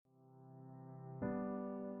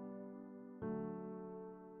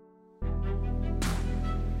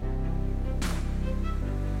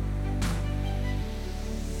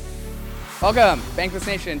Welcome, Bankless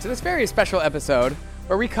Nation, to this very special episode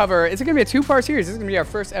where we cover, it's going to be a two-part series. This is going to be our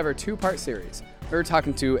first ever two-part series. We're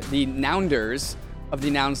talking to the Nounders of the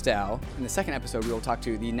Nouns DAO. In the second episode, we will talk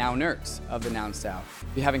to the Nouners of the Nouns DAO. If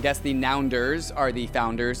you haven't guessed, the Nounders are the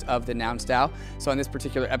founders of the Nouns DAO. So in this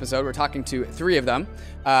particular episode, we're talking to three of them.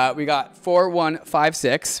 We got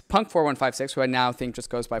 4156, Punk 4156, who I now think just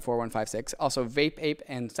goes by 4156, also VapeApe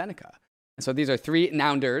and Seneca. And so these are three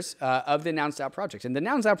Nounders of the Nouns DAO project. And the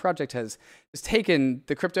Nouns DAO project has taken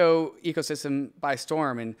the crypto ecosystem by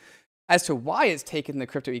storm. And as to why it's taken the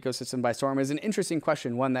crypto ecosystem by storm is an interesting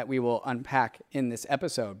question, one that we will unpack in this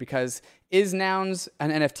episode. Because is Nouns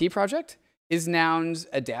an NFT project? Is Nouns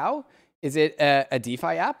a DAO? Is it a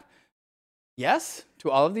DeFi app? Yes to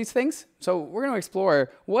all of these things. So we're going to explore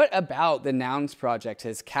what about the Nouns project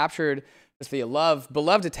has captured the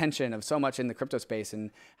beloved attention of so much in the crypto space, and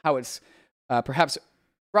how it's perhaps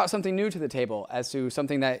brought something new to the table as to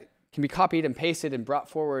something that can be copied and pasted and brought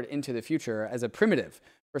forward into the future as a primitive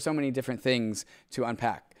for so many different things to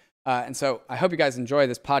unpack. And so I hope you guys enjoy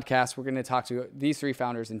this podcast. We're going to talk to these three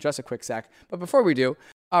founders in just a quick sec. But before we do,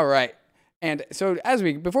 all right. And so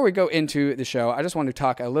before we go into the show, I just want to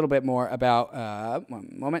talk a little bit more about,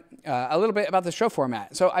 a little bit about the show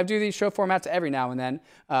format. So I do these show formats every now and then.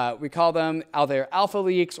 We call them either alpha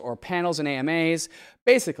leaks or panels and AMAs.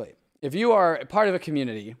 Basically, if you are a part of a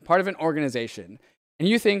community, part of an organization, and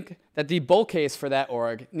you think that the bull case for that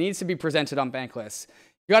org needs to be presented on Bankless,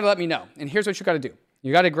 you got to let me know. And here's what you got to do.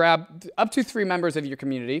 You got to grab up to 3 members of your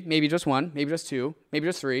community, maybe just 1, maybe just 2, maybe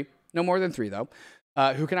just 3, no more than 3 though,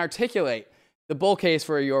 who can articulate the bull case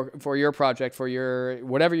for your project, for your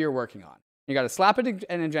whatever you're working on. You got to slap an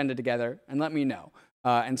agenda together and let me know.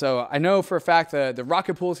 And so I know for a fact the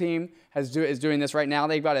Rocket Pool team is doing this right now.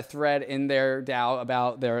 They've got a thread in their DAO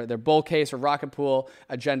about their bull case or Rocket Pool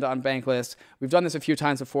agenda on Bankless. We've done this a few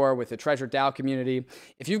times before with the Treasure DAO community.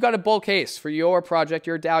 If you've got a bull case for your project,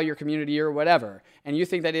 your DAO, your community, or whatever, and you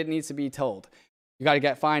think that it needs to be told, you got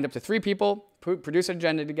to find up to 3 people, produce an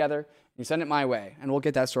agenda together, you send it my way, and we'll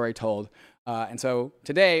get that story told. And so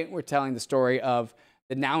today we're telling the story of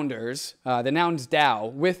the Nounders, the Nouns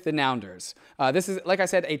DAO with the Nounders. This is, like I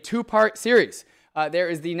said, a 2-part series. There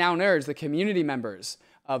is the Nouners, the community members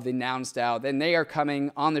of the Nouns DAO. Then they are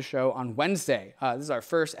coming on the show on Wednesday. This is our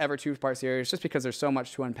first ever 2-part series, just because there's so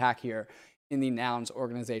much to unpack here in the Nouns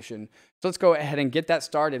organization. So let's go ahead and get that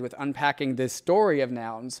started with unpacking the story of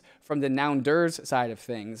Nouns from the Nounders side of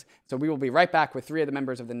things. So we will be right back with 3 of the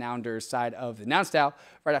members of the Nounders side of the Nouns DAO,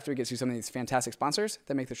 right after we get to some of these fantastic sponsors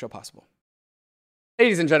that make the show possible.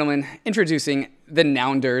 Ladies and gentlemen, introducing the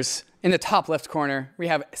Nounders. In the top left corner, we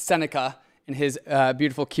have Seneca and his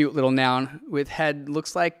beautiful, cute little noun with head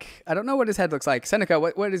looks like, I don't know what his head looks like. Seneca,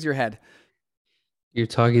 what is your head? You're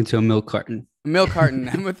talking to a milk carton. A milk carton.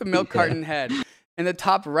 I'm with the milk carton head. In the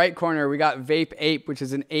top right corner, we got VapeApe, which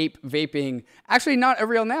is an ape vaping. Actually, not a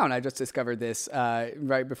real noun. I just discovered this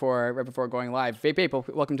right before going live.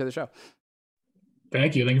 VapeApe, welcome to the show.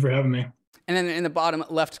 Thank you. Thank you for having me. And then in the bottom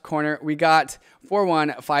left corner, we got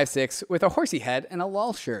 4156 with a horsey head and a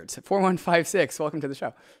LOL shirt. 4156, welcome to the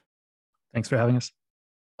show. Thanks for having us.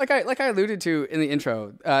 Like I alluded to in the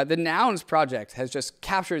intro, the Nouns project has just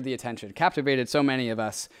captured the attention, captivated so many of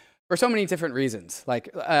us for so many different reasons. Like,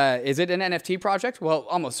 is it an NFT project? Well,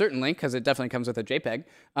 almost certainly, because it definitely comes with a JPEG.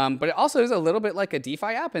 But it also is a little bit like a DeFi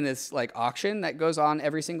app in this like auction that goes on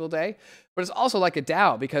every single day. But it's also like a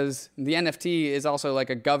DAO because the NFT is also like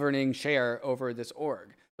a governing share over this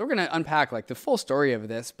org. So we're going to unpack like the full story of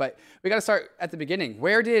this, but we got to start at the beginning.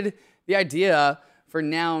 Where did the idea for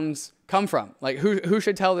Nouns come from? Like, who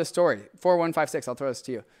should tell this story? 4156, I'll throw this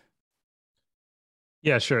to you.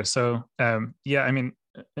 Yeah, sure. So,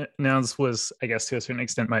 Nouns was, I guess, to a certain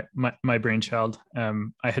extent, my brainchild.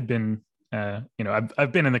 I had been,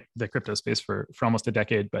 I've been in the crypto space for almost a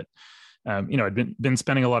decade, but I'd been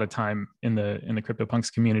spending a lot of time in the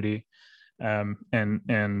CryptoPunks community,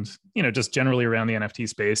 and just generally around the NFT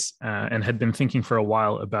space, and had been thinking for a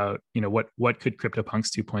while about what could CryptoPunks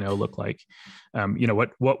 2.0 look like.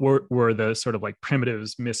 What were the sort of like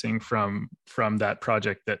primitives missing from that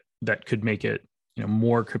project that could make it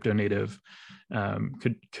more crypto native,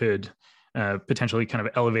 could potentially kind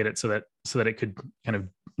of elevate it so that it could kind of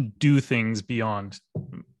do things beyond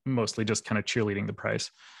mostly just kind of cheerleading the price.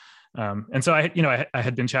 And so I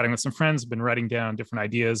had been chatting with some friends, been writing down different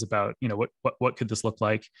ideas about what could this look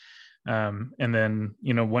like. And then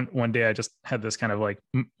one day I just had this kind of like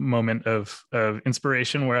moment of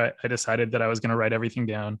inspiration where I decided that I was going to write everything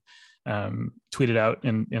down, tweet it out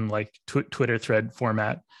in like Twitter thread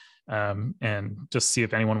format, and just see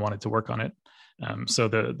if anyone wanted to work on it. So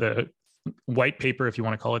the white paper, if you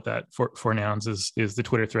want to call it that, for Nouns is the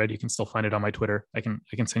Twitter thread. You can still find it on my Twitter. I can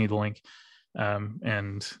send you the link.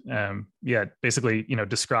 Yeah, basically,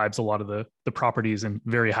 describes a lot of the properties in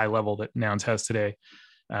very high level that Nouns has today.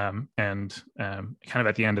 Kind of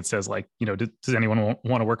at the end, it says like, does anyone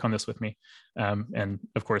want to work on this with me? And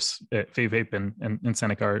of course, VapeApe and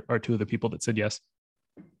Seneca are two of the people that said yes.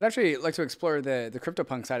 I'd actually like to explore the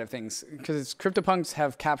CryptoPunk side of things, because CryptoPunks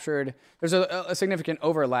have captured, there's a significant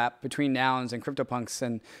overlap between Nouns and CryptoPunks.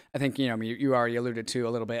 And I think, you already alluded to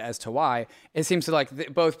a little bit as to why. It seems to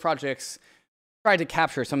like both projects tried to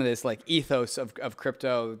capture some of this like ethos of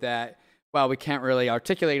crypto that, well, we can't really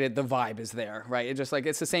articulate it. The vibe is there, right? It's just like,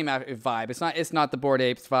 it's the same vibe. It's not the Bored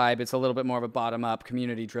Apes vibe. It's a little bit more of a bottom-up,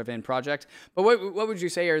 community-driven project. But what would you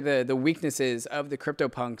say are the weaknesses of the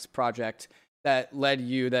CryptoPunks project that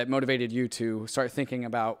motivated you to start thinking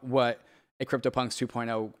about what a CryptoPunks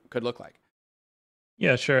 2.0 could look like?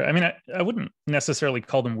 Yeah, sure. I mean, I wouldn't necessarily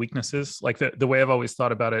call them weaknesses. Like the way I've always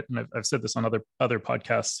thought about it, and I've said this on other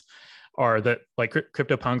podcasts, are that like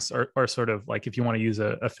CryptoPunks are sort of like, if you want to use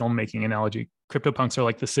a filmmaking analogy, CryptoPunks are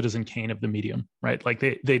like the Citizen Kane of the medium, right? Like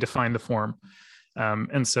they define the form.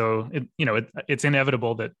 And so it's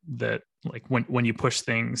inevitable that like when you push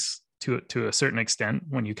things to a certain extent,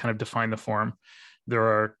 when you kind of define the form,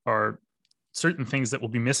 there are certain things that will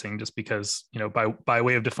be missing just because, by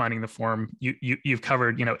way of defining the form, you've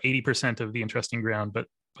covered, 80% of the interesting ground, but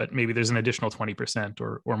maybe there's an additional 20%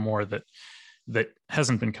 or more that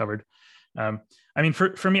hasn't been covered. I mean,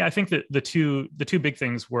 for me, I think that the two big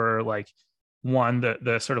things were like, one,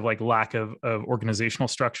 the sort of like lack of organizational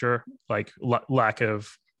structure, like lack of,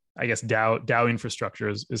 I guess, DAO infrastructure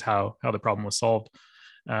is how the problem was solved.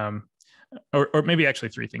 Or maybe actually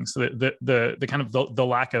three things. So the kind of the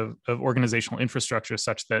lack of organizational infrastructure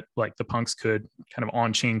such that like the punks could kind of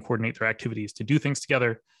on-chain coordinate their activities to do things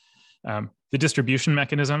together. The distribution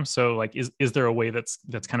mechanism. So like, is there a way that's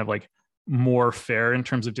kind of like more fair in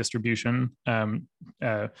terms of distribution for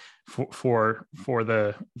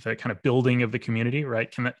the kind of building of the community, right?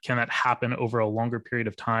 Can that happen over a longer period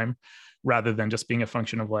of time rather than just being a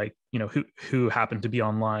function of like, who happened to be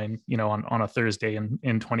online, on a Thursday in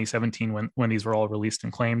 2017 when these were all released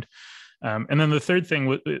and claimed. And then the third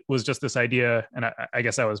thing was just this idea, and I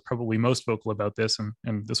guess I was probably most vocal about this,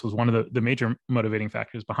 and this was one of the major motivating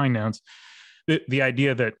factors behind Nouns. The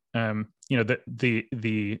idea that the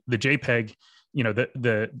JPEG,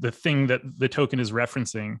 the thing that the token is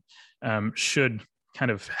referencing should kind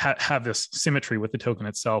of have this symmetry with the token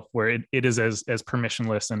itself, where it is as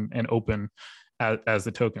permissionless and open as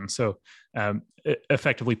the token. So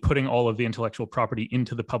effectively putting all of the intellectual property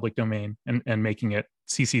into the public domain and making it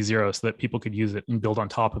CC0 so that people could use it and build on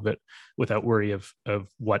top of it without worry of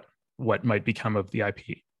what might become of the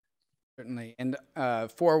IP. Certainly. And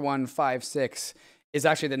 4156 is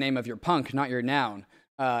actually the name of your punk, not your noun.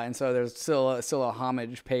 And so there's still a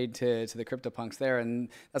homage paid to the CryptoPunks there. And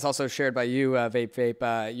that's also shared by you,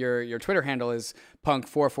 VapeApe. Your Twitter handle is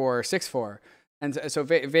punk4464. And so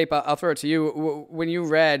Vape, I'll throw it to you. When you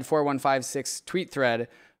read 4156 tweet thread,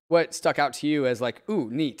 what stuck out to you as like,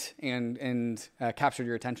 ooh, neat, and captured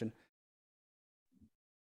your attention?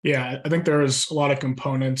 Yeah, I think there was a lot of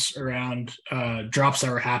components around drops that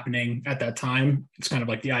were happening at that time. It's kind of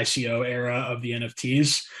like the ICO era of the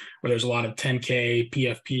NFTs, where there's a lot of 10K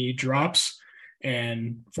PFP drops.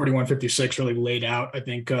 And 4156 really laid out, I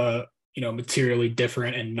think, materially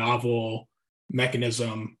different and novel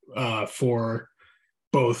mechanism for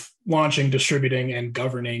both launching, distributing, and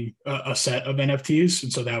governing a set of NFTs.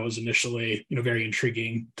 And so that was initially, very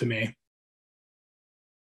intriguing to me.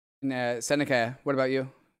 And Seneca, what about you?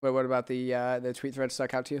 What about the tweet thread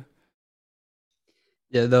stuck out to you?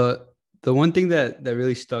 Yeah, the one thing that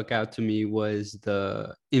really stuck out to me was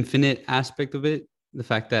the infinite aspect of it. The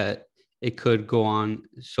fact that it could go on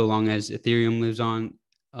so long as Ethereum lives on,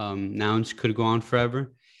 Nouns could go on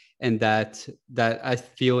forever. And that I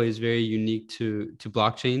feel is very unique to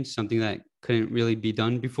blockchains, something that couldn't really be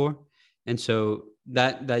done before. And so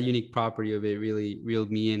that unique property of it really reeled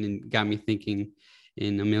me in and got me thinking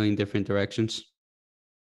in a million different directions.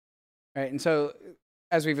 Right. And so,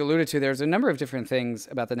 as we've alluded to, there's a number of different things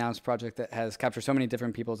about the Nouns project that has captured so many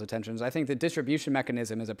different people's attentions. I think the distribution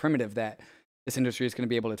mechanism is a primitive that this industry is going to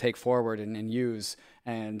be able to take forward and use.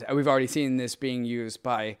 And we've already seen this being used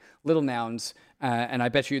by little Nouns. And I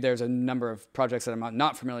bet you there's a number of projects that I'm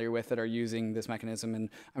not familiar with that are using this mechanism. And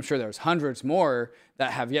I'm sure there's hundreds more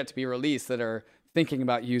that have yet to be released that are thinking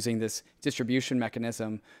about using this distribution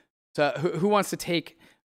mechanism. So who wants to take...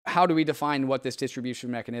 How do we define what this distribution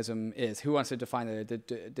mechanism is? Who wants to define the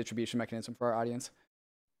distribution mechanism for our audience?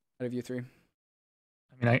 Out of you three.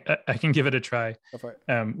 I mean, I can give it a try. Go for it.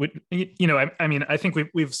 I mean, I think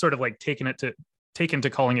we've sort of like taken to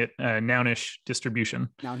calling it nounish distribution.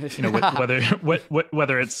 Nounish.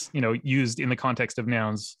 Whether it's used in the context of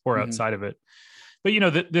nouns or Mhm. outside of it. But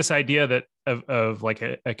this idea that of like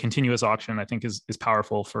a continuous auction, I think is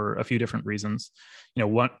powerful for a few different reasons.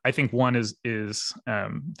 I think one is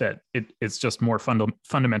that it's just more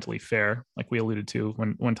fundamentally fair, like we alluded to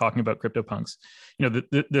when talking about CryptoPunks.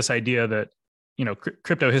 This idea that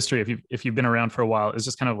crypto history, if you've been around for a while, is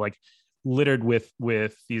just kind of like littered with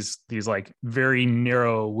these like very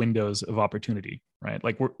narrow windows of opportunity, right?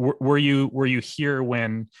 Like were you here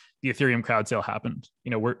when the Ethereum crowd sale happened?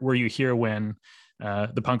 Were you here when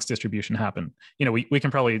the punks distribution happened? We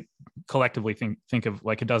can probably collectively think of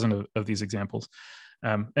like a dozen of these examples.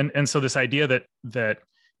 And so this idea that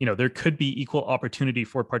there could be equal opportunity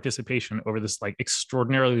for participation over this like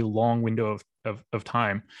extraordinarily long window of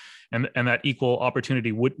time, and that equal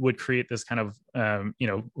opportunity would create this kind of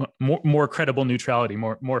more credible neutrality,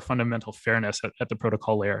 more fundamental fairness at the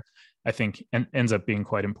protocol layer, I think, and ends up being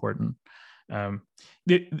quite important.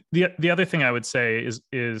 The other thing I would say is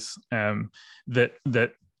that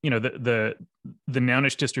the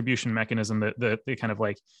nounish distribution mechanism, the kind of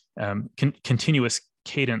like continuous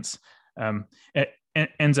cadence,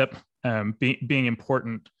 ends up being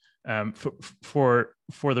important for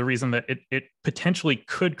the reason that it potentially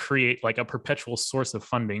could create like a perpetual source of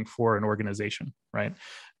funding for an organization, right?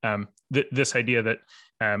 This idea that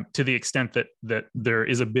to the extent that there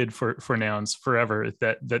is a bid for nouns forever,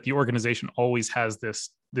 that the organization always has this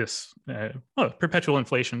perpetual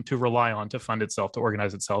inflation to rely on to fund itself, to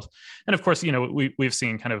organize itself. And of course, we've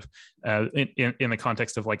seen kind of in the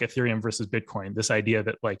context of like Ethereum versus Bitcoin, this idea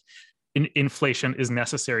that like inflation is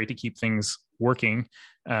necessary to keep things working.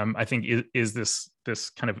 I think is this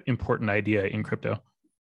kind of important idea in crypto.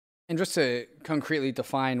 And just to concretely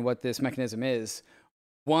define what this mechanism is,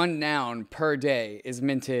 one noun per day is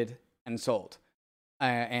minted and sold,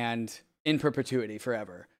 and in perpetuity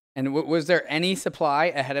forever. And was there any supply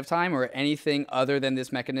ahead of time or anything other than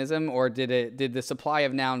this mechanism, or did the supply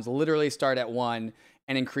of nouns literally start at one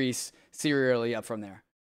and increase serially up from there?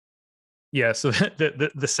 Yeah, so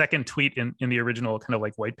the second tweet in the original kind of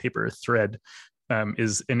like white paper thread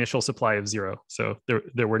is initial supply of 0. So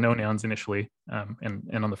there were no nouns initially, and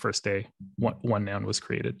on the first day, one noun was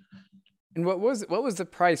created. And what was the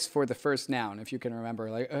price for the first noun, if you can remember?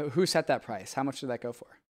 Like, who set that price? How much did that go for?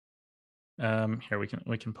 Here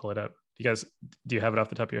we can pull it up. Do you have it off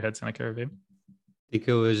the top of your head, Seneca or Vape? I think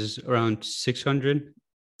it was around 600.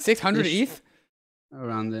 600 ETH?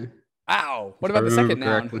 Around there. Wow. What about the second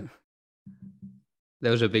noun?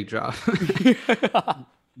 That was a big drop.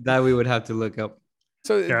 That we would have to look up.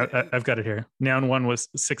 So yeah, I've got it here. Noun 1 was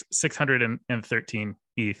 613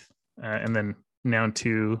 ETH, and then noun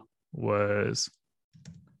 2 was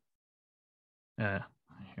here.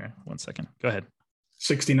 1 second. Go ahead.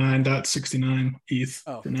 69.69 ETH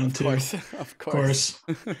for noun 2. Of course.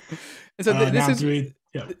 And so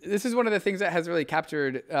this is one of the things that has really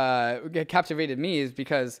captivated me, is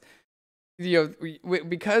because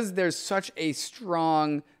because there's such a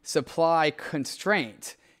strong supply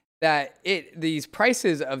constraint that these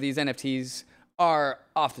prices of these NFTs are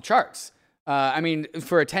off the charts. I mean,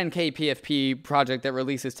 for a 10K PFP project that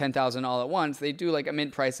releases 10,000 all at once, they do like a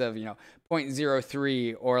mint price of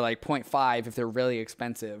 0.03 or like 0.5 if they're really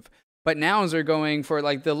expensive. But nouns are going for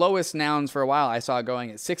like the lowest nouns for a while I saw going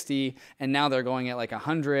at 60, and now they're going at like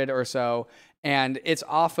 100 or so, and it's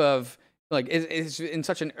off of like it's in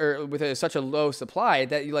such such a low supply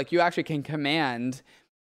that you actually can command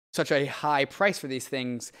such a high price for these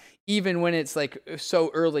things, even when it's like so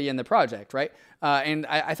early in the project, right? And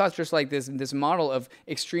I thought just like this model of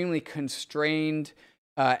extremely constrained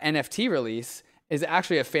NFT release is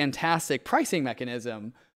actually a fantastic pricing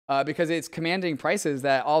mechanism, because it's commanding prices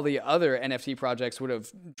that all the other NFT projects would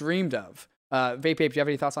have dreamed of. VapeApe, do you have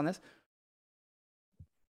any thoughts on this?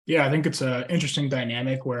 Yeah, I think it's an interesting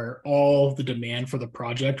dynamic where all the demand for the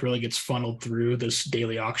project really gets funneled through this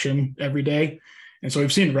daily auction every day. And so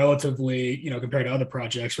we've seen relatively, compared to other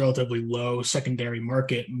projects, relatively low secondary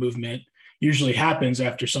market movement usually happens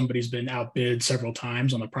after somebody's been outbid several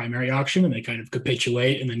times on the primary auction, and they kind of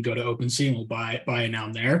capitulate and then go to OpenSea and will buy a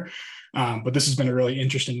noun there. But this has been a really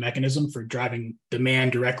interesting mechanism for driving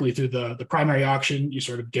demand directly through the primary auction. You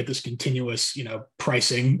sort of get this continuous,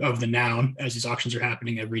 pricing of the noun as these auctions are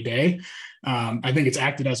happening every day. I think it's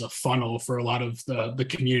acted as a funnel for a lot of the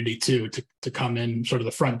community too, to come in sort of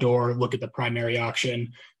the front door, look at the primary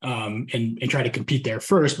auction, and try to compete there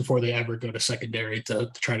first before they ever go to secondary to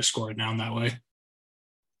try to score a noun that way.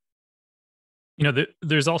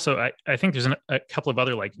 there's also, I think there's a couple of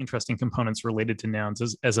other like interesting components related to nouns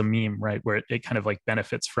as a meme, right? Where it kind of like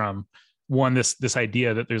benefits from one, this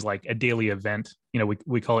idea that there's like a daily event,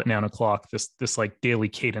 we call it noun o'clock, this like daily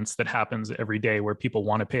cadence that happens every day where people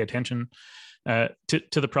want to pay attention to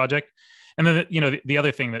the project. And then, the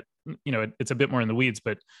other thing that, it's a bit more in the weeds,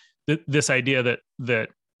 but this idea that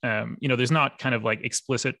there's not kind of like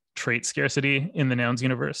explicit trait scarcity in the nouns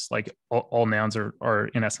universe. Like all nouns are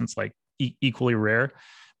in essence like equally rare,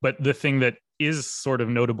 but the thing that is sort of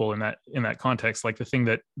notable in that context, like the thing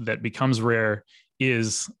that becomes rare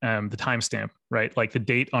is the timestamp, right? Like the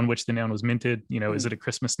date on which the noun was minted. Is it a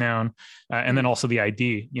Christmas noun? And then also the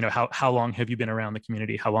ID. How long have you been around the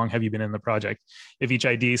community? How long have you been in the project? If each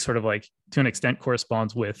ID sort of like to an extent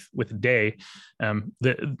corresponds with a day,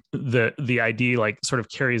 the ID like sort of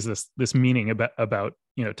carries this meaning about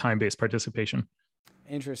time-based participation.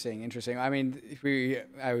 Interesting. I mean,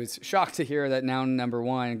 I was shocked to hear that noun number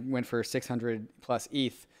 1 went for 600 plus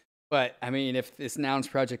ETH. But I mean, if this nouns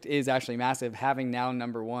project is actually massive, having noun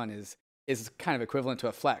number 1 is kind of equivalent to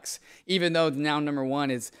a flex, even though the noun number 1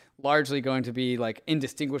 is largely going to be like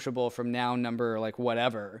indistinguishable from noun number like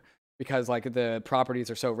whatever, because like the properties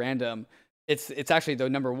are so random. It's actually the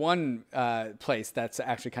number 1 place that's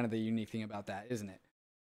actually kind of the unique thing about that, isn't it?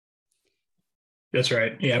 That's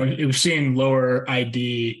right. Yeah, we've seen lower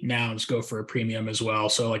ID nouns go for a premium as well.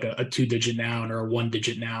 So like a 2-digit noun or a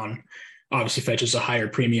 1-digit noun obviously fetches a higher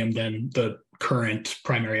premium than the current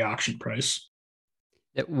primary auction price.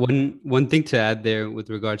 Yeah, one thing to add there with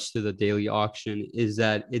regards to the daily auction is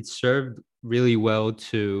that it served really well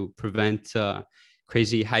to prevent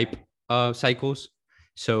crazy hype cycles.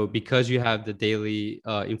 So because you have the daily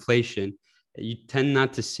inflation, you tend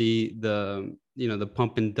not to see the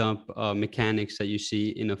pump and dump mechanics that you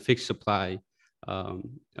see in a fixed supply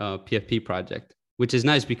PFP project, which is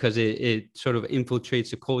nice because it sort of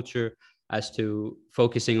infiltrates the culture as to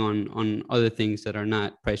focusing on other things that are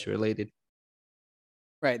not price related.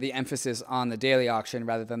 Right. The emphasis on the daily auction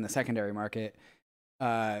rather than the secondary market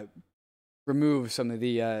removes some of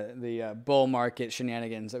the bull market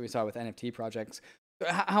shenanigans that we saw with NFT projects.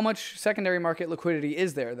 How much secondary market liquidity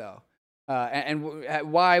is there, though? And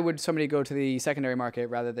why would somebody go to the secondary market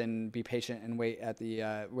rather than be patient and wait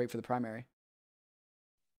for the primary?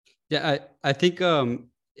 Yeah, I think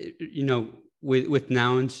with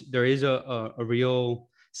nouns there is a real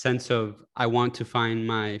sense of I want to find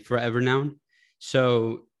my forever noun.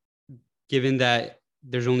 So given that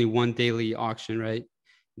there's only one daily auction, right?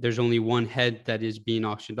 There's only one head that is being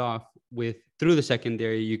auctioned off through the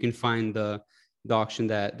secondary, you can find the auction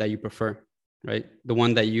that you prefer, right? The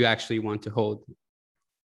one that you actually want to hold.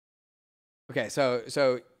 Okay,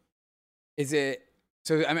 so is it?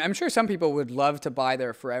 So I'm sure some people would love to buy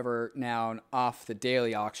their forever noun off the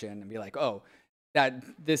daily auction and be like, oh,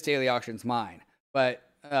 this daily auction's mine. But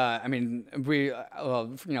I mean,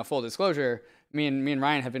 full disclosure, me and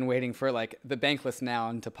Ryan have been waiting for like the bankless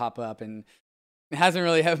noun to pop up, and it hasn't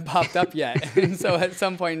really popped up yet. And so at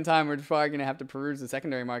some point in time, we're probably going to have to peruse the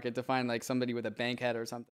secondary market to find like somebody with a bank head or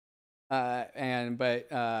something.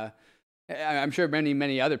 But I'm sure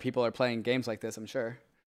many other people are playing games like this, I'm sure.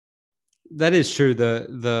 That is true.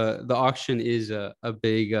 The auction is a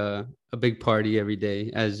big party every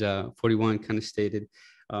day, as 41 kind of stated.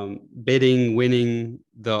 Bidding, winning,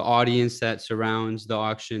 the audience that surrounds the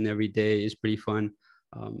auction every day is pretty fun.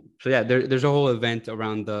 So yeah, there's a whole event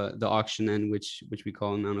around the auction end, which we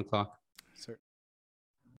call Noun O'Clock.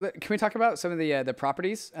 Can we talk about some of the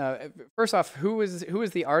properties? First off, who is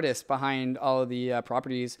the artist behind all of the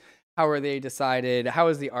properties? How are they decided? How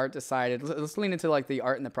is the art decided? Let's lean into like the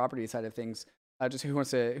art and the property side of things. Just who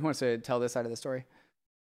wants to tell this side of the story?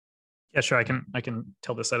 Yeah, sure. I can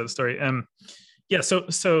tell this side of the story. Yeah.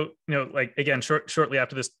 So like again, shortly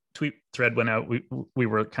after this tweet thread went out, we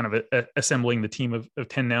were kind of assembling the team of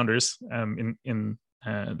 10 Nounders in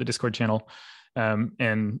the Discord channel,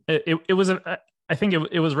 and it was I think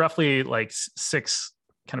it was roughly like 6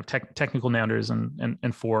 kind of technical Nounders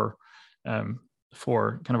and 4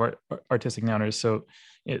 kind of artistic Nounders. So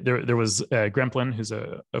there was Gremplin, who's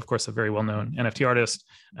of course a very well-known NFT artist,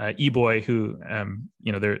 eBoy, who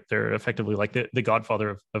they're effectively like the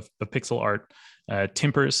godfather of pixel art,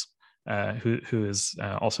 Timpers, who is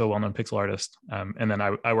also a well-known pixel artist, and then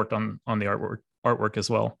I worked on the artwork as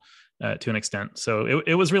well to an extent. So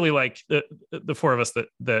it was really like the 4 of us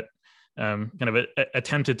that kind of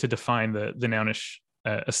attempted to define the nounish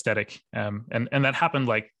aesthetic, and that happened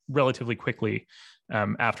like relatively quickly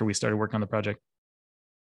after we started working on the project.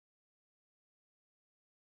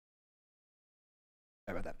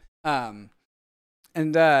 Sorry about that.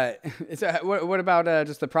 And what about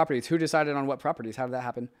just the properties? Who decided on what properties? How did that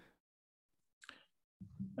happen?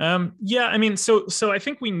 Yeah, I mean, so I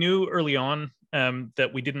think we knew early on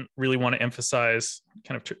that we didn't really want to emphasize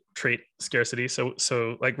kind of trait scarcity.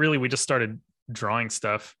 So like really, we just started drawing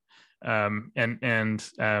stuff, and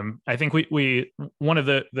I think we one of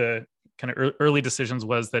the kind of early decisions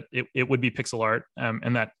was that it would be pixel art,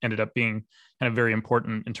 and that ended up being kind of very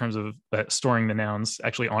important in terms of storing the nouns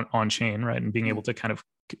actually on chain, right, and being able to kind of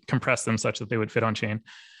compress them such that they would fit on chain.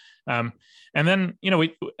 And then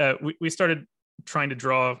we started trying to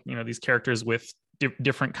draw these characters with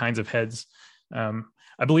different kinds of heads.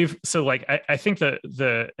 I believe so. Like I think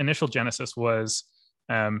the initial genesis was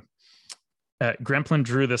Gremplin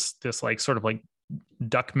drew this like sort of like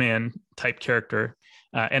Duckman type character,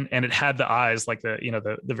 and it had the eyes like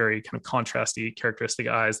the very kind of contrasty characteristic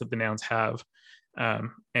eyes that the nouns have,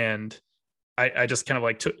 and I just kind of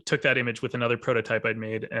like took that image with another prototype I'd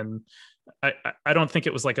made, and I don't think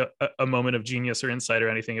it was like a moment of genius or insight or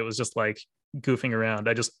anything. It was just like goofing around.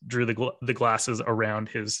 I just drew the glasses around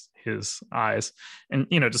his eyes, and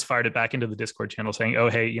just fired it back into the Discord channel saying, "Oh,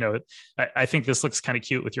 hey, I think this looks kind of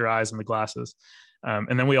cute with your eyes and the glasses."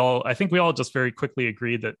 And then I think we all just very quickly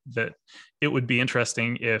agreed that it would be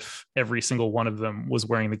interesting if every single one of them was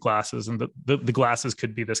wearing the glasses, and the glasses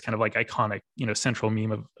could be this kind of like iconic, central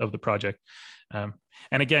meme of the project.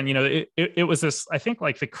 And again, it was this, I think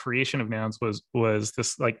like the creation of Nouns was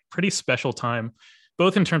this like pretty special time,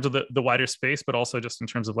 both in terms of the wider space, but also just in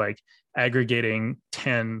terms of like aggregating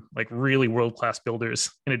 10 like really world-class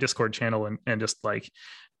builders in a Discord channel and just like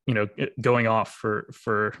going off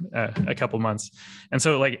for a couple months. And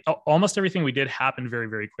so like almost everything we did happened very,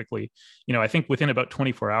 very quickly. I think within about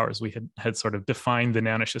 24 hours, we had sort of defined the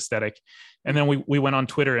nounish aesthetic. And then we went on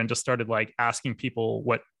Twitter and just started like asking people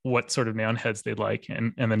what sort of noun heads they'd like,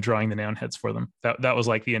 and then drawing the noun heads for them. That was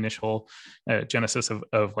like the initial genesis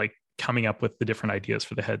of like coming up with the different ideas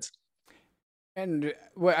for the heads. And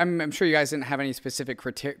I'm sure you guys didn't have any specific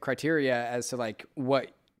criteria as to like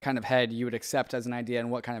what kind of head you would accept as an idea and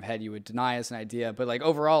what kind of head you would deny as an idea, but like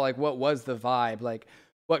overall, like what was the vibe? Like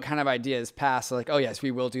what kind of ideas passed? Like, oh yes, we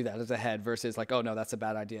will do that as a head, versus like, oh no, that's a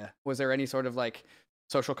bad idea. Was there any sort of like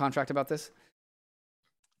social contract about this?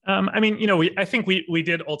 I mean, I think we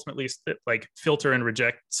did ultimately like filter and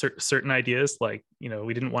reject certain ideas. Like,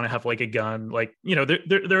 we didn't want to have like a gun. Like,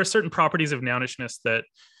 there are certain properties of nounishness that,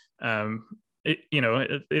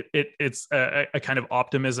 it's a kind of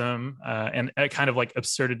optimism and a kind of like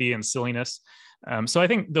absurdity and silliness. So I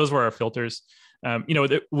think those were our filters.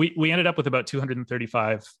 We ended up with about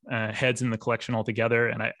 235 heads in the collection altogether,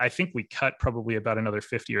 and I think we cut probably about another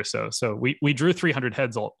 50 or so. So we drew 300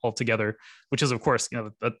 heads altogether, which is of course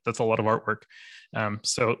that's a lot of artwork.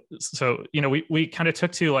 So we kind of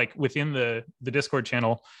took to like within the Discord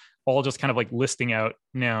channel, all just kind of like listing out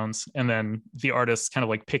nouns, and then the artists kind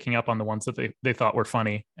of like picking up on the ones that they thought were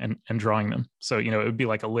funny and drawing them. So, it would be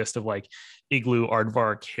like a list of like igloo,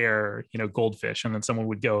 aardvark, hare, goldfish, and then someone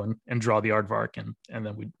would go and draw the aardvark, and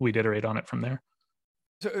then we'd iterate on it from there.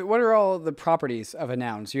 So what are all the properties of a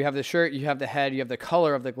noun? So you have the shirt, you have the head, you have the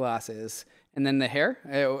color of the glasses, and then the hair.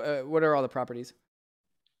 What are all the properties?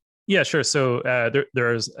 Yeah, sure. So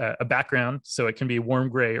there's a background, so it can be warm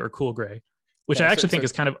gray or cool gray, which I actually think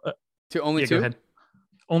is kind of to only two. Go ahead.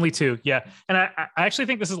 Only two, yeah. And I actually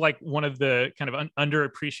think this is like one of the kind of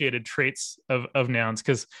underappreciated traits of nouns,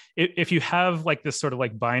 because if you have like this sort of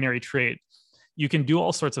like binary trait, you can do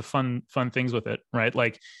all sorts of fun things with it, right?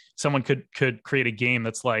 Like someone could create a game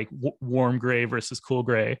that's like warm gray versus cool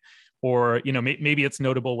gray, or maybe it's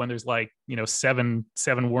notable when there's like seven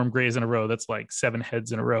warm grays in a row. That's like 7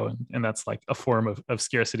 heads in a row, and that's like a form of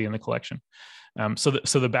scarcity in the collection. So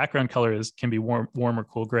the background color can be warm or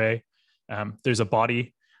cool gray. There's a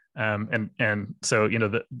body, and so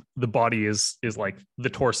the body is like the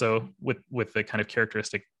torso with the kind of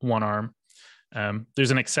characteristic one arm.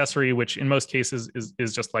 There's an accessory, which in most cases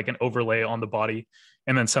is just like an overlay on the body,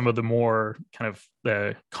 and then some of the more kind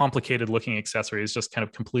of complicated looking accessories just kind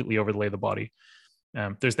of completely overlay the body.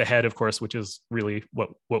 There's the head, of course, which is really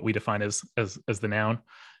what we define as the noun.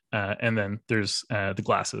 And then there's the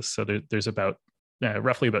glasses. So there's about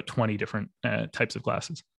roughly about 20 different types of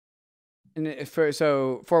glasses. And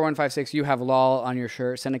so 4156, you have lol on your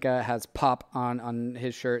shirt. Seneca has pop on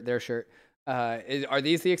his shirt, their shirt. Are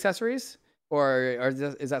these the accessories, or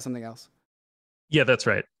is that something else? Yeah, that's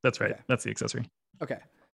right. Okay. That's the accessory. Okay.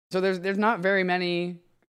 So there's not very many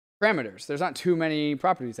parameters. There's not too many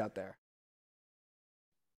properties out there.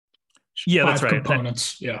 Yeah, that's right.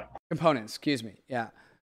 Components. Yeah. Components. Excuse me. Yeah.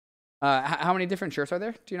 How many different shirts are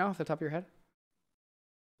there? Do you know off the top of your head?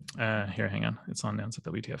 Here, hang on. It's on Nouns at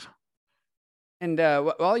the WTF. And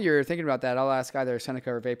while you're thinking about that, I'll ask either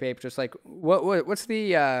Seneca or VapeApe, just like what's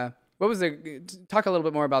the what was the talk a little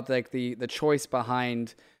bit more about like the choice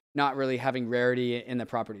behind not really having rarity in the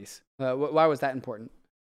properties. Why was that important?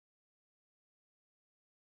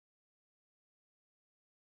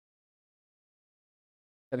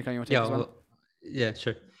 Seneca, you want to take this one? Yeah,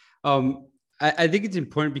 sure. I think it's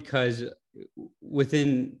important because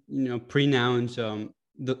within pre-nouns,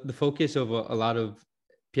 the focus of a lot of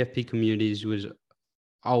PFP communities was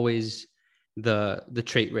always the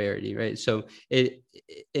trait rarity, right? So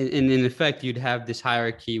in effect, you'd have this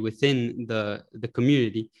hierarchy within the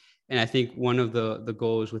community, and I think one of the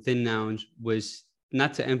goals within Nouns was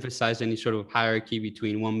not to emphasize any sort of hierarchy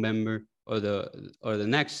between one member or the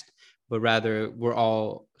next, but rather we're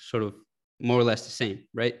all sort of more or less the same,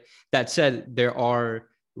 right? That said, there are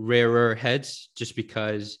rarer heads just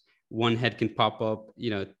because one head can pop up,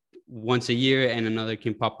 once a year and another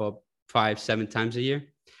can pop up 5-7 times a year.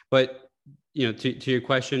 But, to your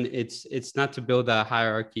question, it's not to build a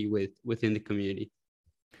hierarchy within the community.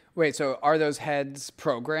 Wait, so are those heads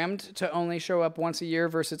programmed to only show up once a year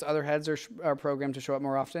versus other heads are programmed to show up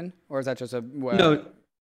more often? Or is that just a... No,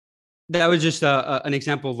 that was just an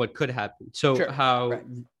example of what could happen. So Sure. how... Right.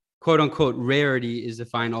 quote unquote rarity is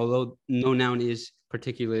defined, although no noun is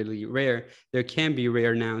particularly rare, there can be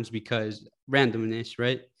rare nouns because randomness,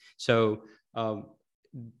 right? So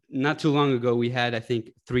not too long ago, we had, I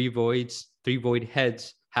think, 3 void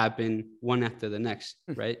heads happen one after the next,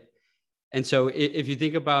 right? And so if you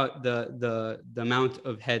think about the amount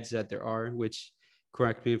of heads that there are, which,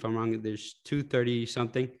 correct me if I'm wrong, there's 230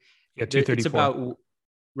 something. Yeah, 234. It's about,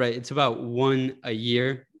 right, it's about one a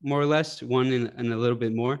year, more or less, one and a little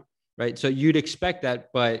bit more. Right. So you'd expect that,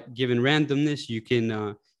 but given randomness, you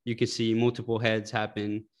can see multiple heads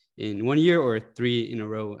happen in 1 year or 3 in a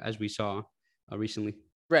row, as we saw recently.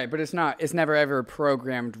 Right. But it's never ever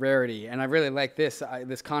programmed rarity. And I really like this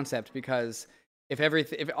concept because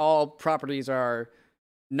if all properties are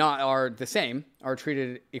the same, are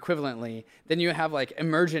treated equivalently, then you have like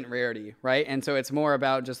emergent rarity. Right. And so it's more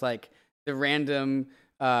about just like the random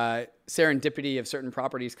serendipity of certain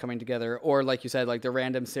properties coming together, or like you said, like the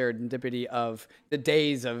random serendipity of the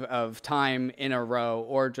days of time in a row,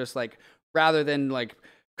 or just like rather than like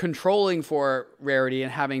controlling for rarity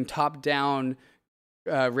and having top down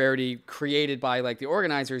rarity created by like the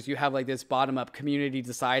organizers, you have like this bottom up community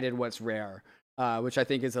decided what's rare, which I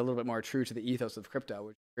think is a little bit more true to the ethos of crypto.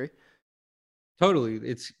 Would you agree? Totally.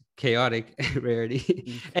 It's chaotic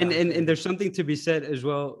rarity. and there's something to be said as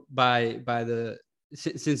well by the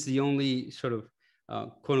since the only sort of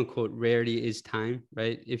quote unquote rarity is time,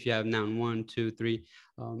 right? If you have noun 1, 2, 3,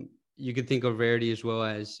 you could think of rarity as well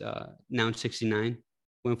as noun 69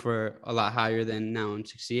 went for a lot higher than noun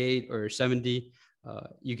 68 or 70.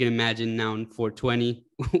 You can imagine noun 420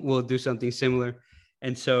 will do something similar.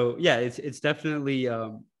 And so, yeah, it's definitely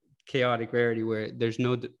chaotic rarity where there's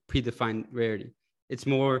no predefined rarity. It's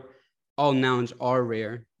more all nouns are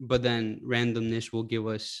rare, but then randomness will give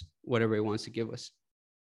us whatever it wants to give us.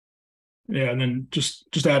 Yeah, and then just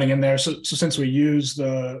adding in there, so since we use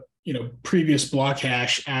the previous block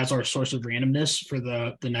hash as our source of randomness for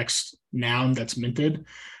the next noun that's minted,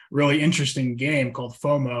 really interesting game called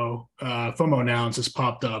FOMO Nouns has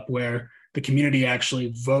popped up where the community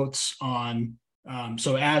actually votes on.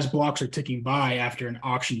 So as blocks are ticking by after an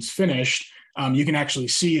auction's finished, you can actually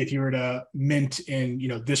see if you were to mint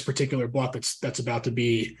in this particular block that's about to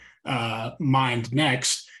be mined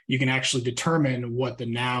next, you can actually determine what the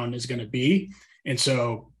noun is going to be. And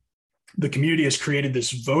so the community has created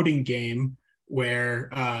this voting game where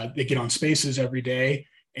they get on spaces every day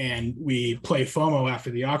and we play FOMO after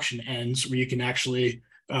the auction ends, where you can actually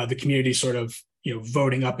the community sort of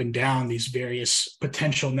voting up and down these various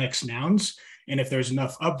potential next nouns. And if there's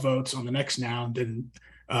enough upvotes on the next noun, then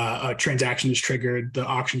a transaction is triggered, the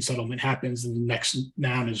auction settlement happens, and the next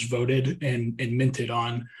noun is voted and minted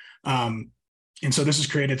on. And so this has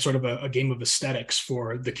created sort of a game of aesthetics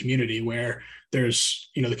for the community where there's,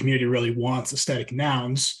 the community really wants aesthetic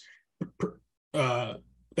nouns.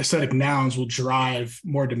 Aesthetic nouns will drive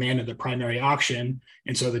more demand in the primary auction.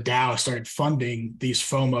 And so the DAO started funding these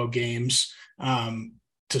FOMO games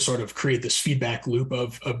to sort of create this feedback loop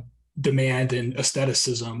of demand and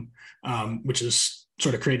aestheticism, which has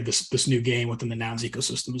sort of created this new game within the Nouns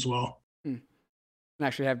ecosystem as well. And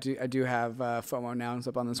actually, I do have FOMO Nouns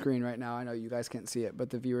up on the screen right now. I know you guys can't see it, but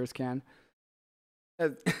the viewers can.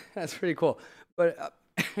 That's pretty cool. But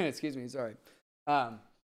excuse me, sorry.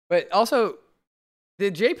 But also, the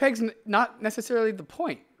JPEG's not necessarily the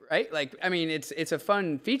point, right? Like, I mean, it's a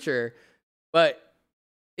fun feature, but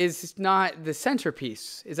is not the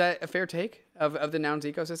centerpiece. Is that a fair take of the Nouns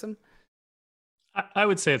ecosystem? I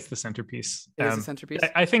would say it's the centerpiece. It is the centerpiece.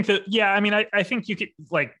 I think that, yeah, I mean, I think you could,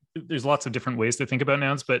 like, there's lots of different ways to think about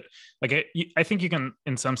nouns, but like, I think you can,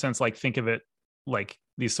 in some sense, like, think of it like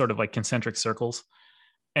these sort of like concentric circles.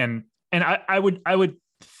 And I would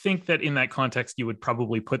think that in that context, you would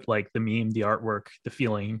probably put like the meme, the artwork, the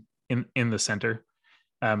feeling in the center.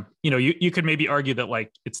 You know, you could maybe argue that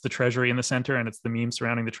like it's the treasury in the center and it's the meme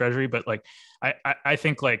surrounding the treasury, but like, I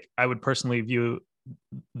think like I would personally view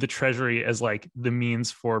the treasury as like the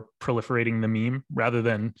means for proliferating the meme rather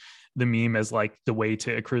than the meme as like the way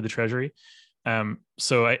to accrue the treasury.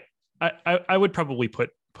 So I would probably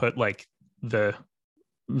put like the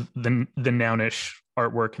nounish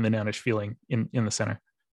artwork and the nounish feeling in the center.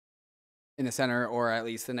 In the center, or at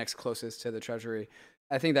least the next closest to the treasury.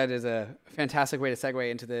 I think that is a fantastic way to segue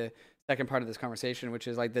into the second part of this conversation, which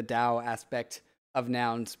is like the DAO aspect of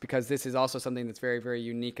nouns, because this is also something that's very, very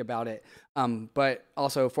unique about it. But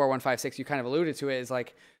also 4156, you kind of alluded to it, is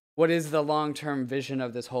like, what is the long-term vision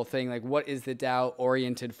of this whole thing? Like, what is the DAO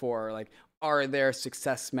oriented for? Like, are there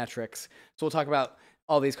success metrics? So we'll talk about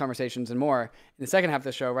all these conversations and more in the second half of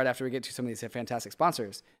the show, right after we get to some of these fantastic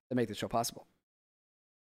sponsors that make the show possible.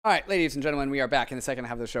 All right, ladies and gentlemen, we are back in the second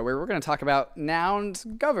half of the show where we're going to talk about Nouns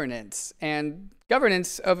governance. And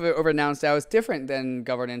governance over Nouns DAO is different than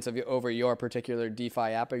governance over your particular DeFi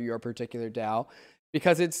app or your particular DAO,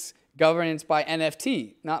 because it's governance by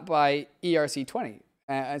NFT, not by ERC20.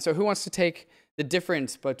 And so who wants to take the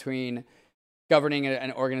difference between governing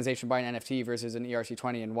an organization by an NFT versus an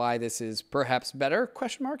ERC20, and why this is perhaps better,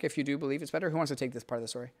 question mark, if you do believe it's better? Who wants to take this part of the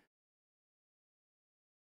story?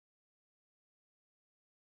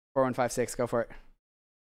 4156, go for it.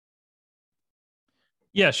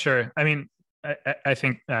 Yeah, sure. I mean, I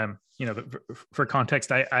think, you know, for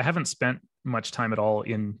context, I haven't spent much time at all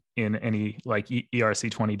in any like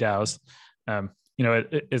ERC20 DAOs. You know,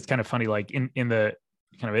 it's kind of funny, like in the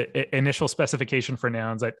kind of initial specification for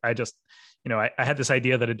nouns, I just, you know, I had this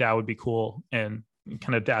idea that a DAO would be cool, and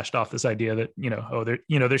kind of dashed off this idea that, you know,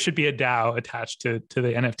 there should be a DAO attached to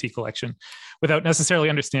the NFT collection, without necessarily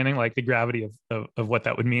understanding like the gravity of what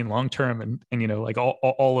that would mean long term, and you know, like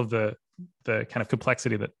all of the kind of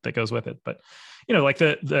complexity that goes with it. But you know, like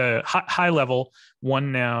the high level,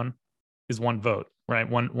 one noun is one vote, right?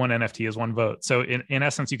 One NFT is one vote. So in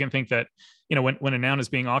essence, you can think that, you know, when a noun is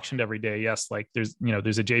being auctioned every day, yes, like there's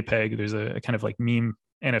a JPEG, there's a kind of like meme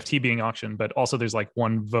NFT being auctioned, but also there's like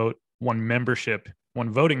one vote, one membership,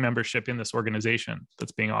 one voting membership in this organization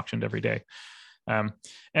that's being auctioned every day.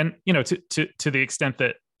 And you know, to the extent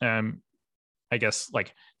that I guess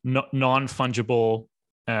like non-fungible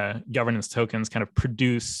governance tokens kind of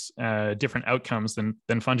produce different outcomes than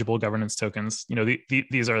fungible governance tokens, you know,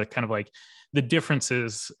 these are kind of like the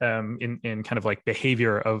differences in kind of like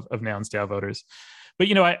behavior of Nouns DAO voters. But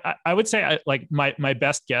you know, I would say like my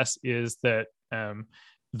best guess is that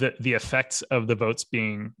the effects of the votes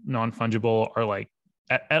being non-fungible are like,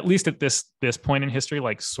 at least at this point in history,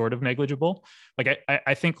 like sort of negligible. Like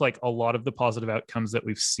I think like a lot of the positive outcomes that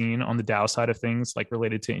we've seen on the DAO side of things, like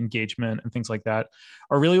related to engagement and things like that,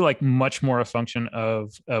 are really like much more a function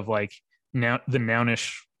of like now the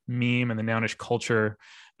nounish meme and the nounish culture,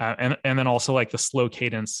 and then also like the slow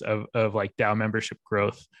cadence of like DAO membership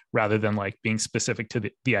growth, rather than like being specific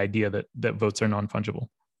to the idea that votes are non-fungible.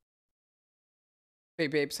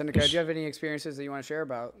 VapeApe, Seneca, do you have any experiences that you want to share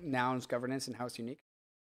about Nouns governance and how it's unique?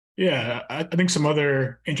 Yeah, I think some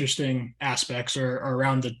other interesting aspects are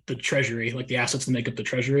around the treasury, like the assets that make up the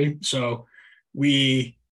treasury. So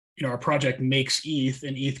we, you know, our project makes ETH,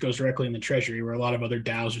 and ETH goes directly in the treasury, where a lot of other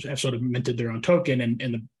DAOs have sort of minted their own token, and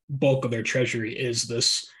the bulk of their treasury is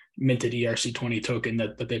this minted ERC20 token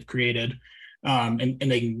that they've created. And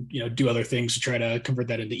they can, you know, do other things to try to convert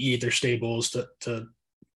that into ETH or stables to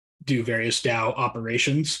do various DAO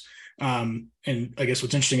operations. And I guess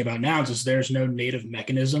what's interesting about Nouns is there's no native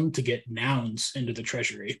mechanism to get nouns into the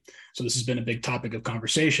treasury. So this has been a big topic of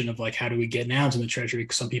conversation of like, how do we get nouns in the treasury?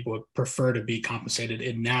 Because some people would prefer to be compensated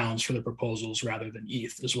in nouns for the proposals rather than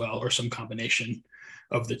ETH as well, or some combination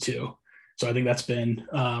of the two. So I think that's been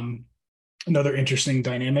another interesting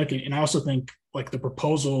dynamic. And I also think like the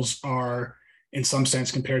proposals are, in some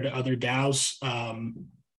sense, compared to other DAOs,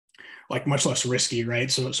 like much less risky,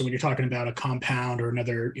 right? So when you're talking about a compound or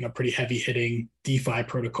another, you know, pretty heavy hitting DeFi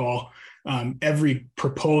protocol, every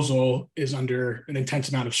proposal is under an intense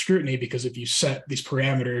amount of scrutiny, because if you set these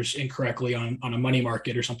parameters incorrectly on a money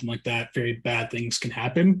market or something like that, very bad things can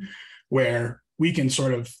happen, where we can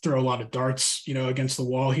sort of throw a lot of darts, you know, against the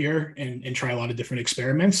wall here and try a lot of different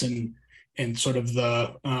experiments. And and sort of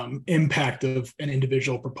the impact of an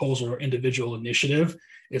individual proposal or individual initiative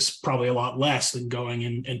is probably a lot less than going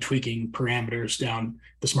and tweaking parameters down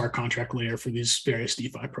the smart contract layer for these various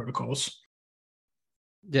DeFi protocols.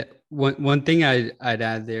 Yeah, one thing I'd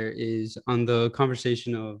add there is on the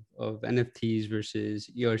conversation of NFTs versus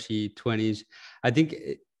ERC20s. I think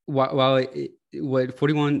while what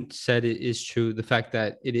 41 said is true, the fact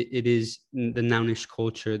that it is the Nounish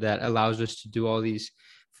culture that allows us to do all these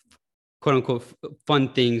quote unquote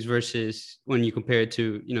fun things versus when you compare it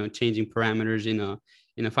to changing parameters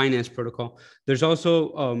in a finance protocol. There's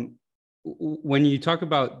also when you talk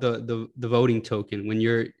about the voting token, when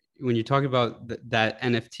you're talking about that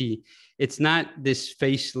NFT, it's not this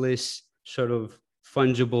faceless sort of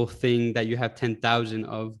fungible thing that you have 10,000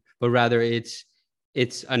 of, but rather it's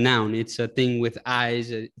a noun. It's a thing with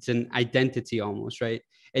eyes. It's an identity almost, right?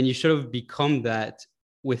 And you sort of become that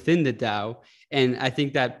within the DAO. And I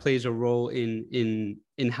think that plays a role in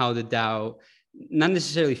how the DAO not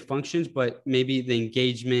necessarily functions, but maybe the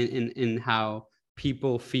engagement in how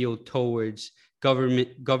people feel towards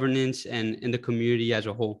governance and the community as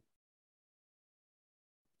a whole.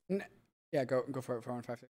 Yeah, go for it.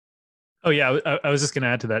 415. Oh yeah, I was just going to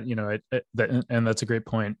add to that. And that's a great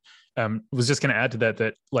point. Was just going to add to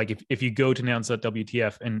that like if you go to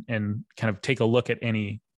nouns.wtf and kind of take a look at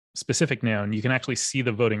any specific noun, you can actually see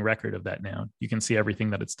the voting record of that noun. You can see everything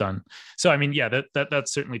that it's done. So I mean, yeah,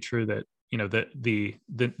 that's certainly true that the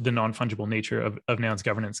non-fungible nature of nouns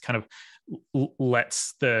governance kind of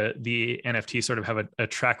lets the NFT sort of have a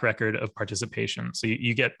track record of participation. So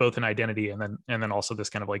you get both an identity and then also this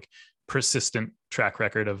kind of like persistent track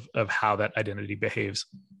record of how that identity behaves.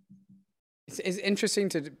 It's interesting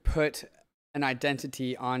to put an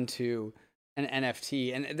identity onto an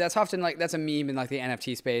NFT, and that's often like that's a meme in like the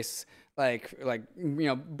NFT space. Like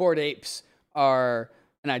Bored Apes are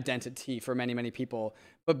an identity for many people,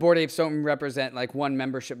 but Bored Apes don't represent like one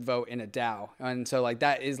membership vote in a DAO, and so like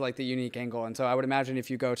that is like the unique angle. And so I would imagine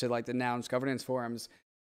if you go to like the Nouns governance forums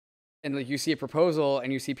and like you see a proposal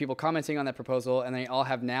and you see people commenting on that proposal and they all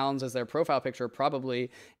have nouns as their profile picture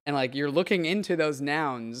probably, and like you're looking into those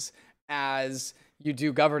nouns as you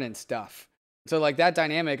do governance stuff. So like that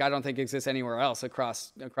dynamic, I don't think exists anywhere else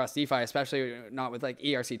across DeFi, especially not with like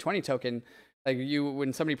ERC20 token. Like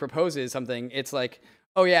when somebody proposes something, it's like,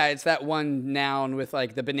 oh yeah, it's that one noun with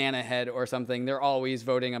like the banana head or something. They're always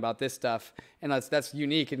voting about this stuff, and that's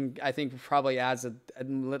unique, and I think probably adds a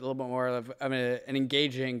little bit more of an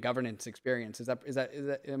engaging governance experience. Is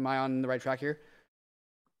that am I on the right track here?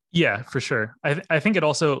 Yeah, for sure. I think it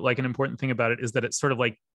also, like, an important thing about it is that it sort of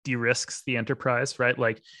like de-risks the enterprise, right?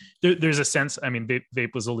 Like there's a sense, I mean,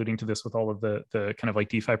 Vape was alluding to this with all of the kind of like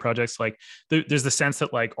DeFi projects. Like there's the sense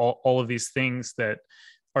that like all of these things that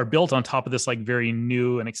are built on top of this like very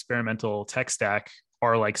new and experimental tech stack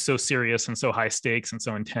are like so serious and so high stakes and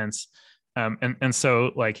so intense. And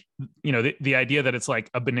so like, the idea that it's like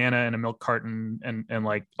a banana and a milk carton and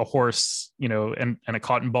like a horse, and a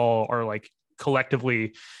cotton ball are like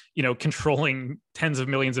collectively, controlling tens of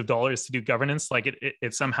millions of dollars to do governance, like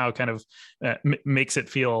it somehow kind of makes it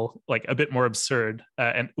feel like a bit more absurd,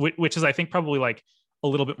 and which is, I think, probably like a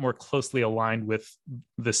little bit more closely aligned with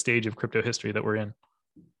the stage of crypto history that we're in.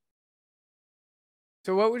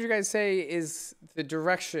 So what would you guys say is the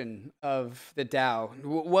direction of the DAO?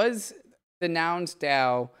 Was the Nouns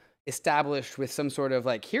DAO established with some sort of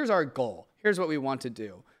like, here's our goal, here's what we want to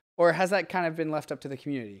do? Or has that kind of been left up to the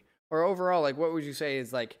community? Or overall, like, what would you say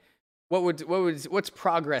is like, what's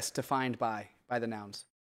progress defined by the Nouns?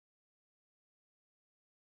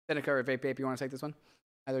 Seneca or VapeApe, you want to take this one?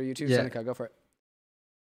 Either you two, yeah. Seneca, go for it.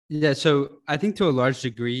 Yeah, so I think to a large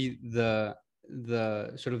degree, the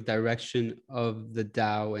sort of direction of the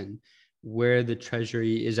DAO and where the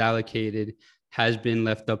treasury is allocated has been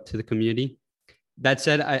left up to the community. That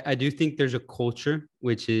said, I do think there's a culture,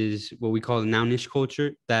 which is what we call the Nounish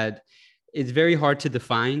culture, that it's very hard to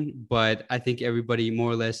define, but I think everybody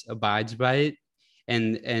more or less abides by it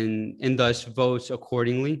and thus votes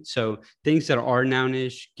accordingly. So things that are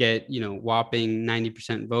Nounish get, whopping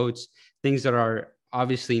 90% votes. Things that are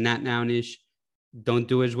obviously not Nounish don't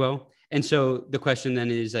do as well. And so the question then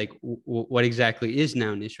is like, what exactly is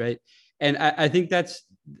Nounish, right? And I think that's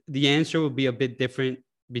the answer will be a bit different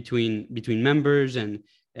between members and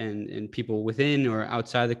people within or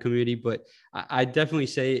outside the community. But I definitely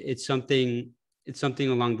say it's something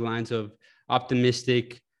along the lines of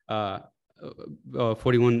optimistic.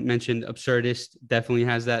 41 mentioned absurdist, definitely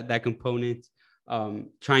has that component.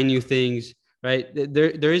 Trying new things, right?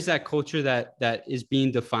 There is that culture that is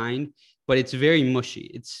being defined, but it's very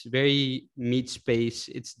mushy. It's very meat space.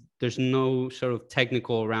 There's no sort of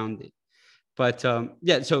technical around it. But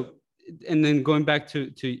yeah, so, and then going back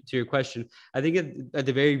to your question, I think at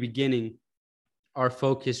the very beginning, our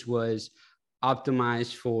focus was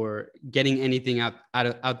optimized for getting anything out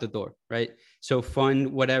the door, right? So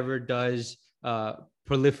fund whatever does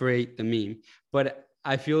proliferate the meme. But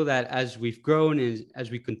I feel that as we've grown and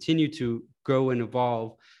as we continue to grow and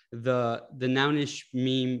evolve, the Nounish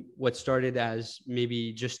meme, what started as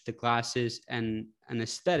maybe just the glasses and an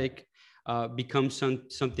aesthetic, becomes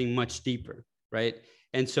something much deeper, right?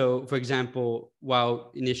 And so, for example,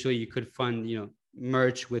 while initially you could fund,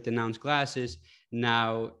 merch with the Nouns glasses,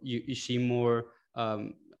 now you see more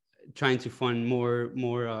trying to fund more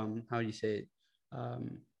how do you say it,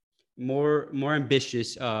 more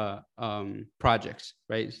ambitious projects,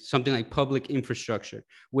 right? Something like public infrastructure,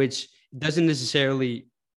 which doesn't necessarily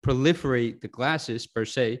proliferate the glasses per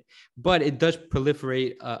se, but it does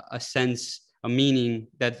proliferate a sense, a meaning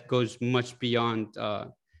that goes much beyond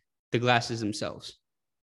the glasses themselves.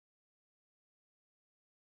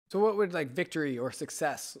 So what would like victory or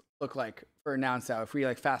success look like for Nouns DAO if we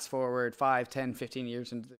like fast forward 5, 10, 15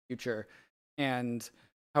 years into the future, and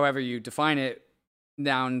however you define it, the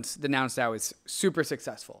Nouns DAO is super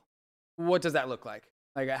successful? What does that look like?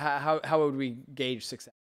 Like how would we gauge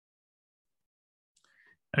success?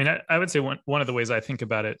 I mean, I would say one of the ways I think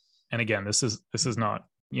about it, and again, this is not,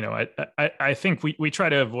 I think we try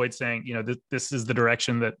to avoid saying, this is the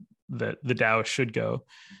direction that the DAO should go.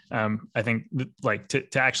 I think like to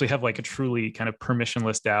actually have like a truly kind of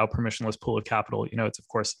permissionless DAO, permissionless pool of capital, it's of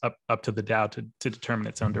course up to the DAO to determine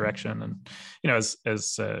its own direction. And, as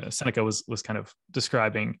Seneca was kind of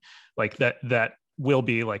describing, like that will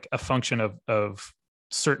be like a function of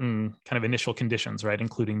certain kind of initial conditions, right?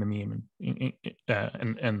 Including the meme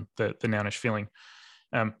and the Nounish feeling.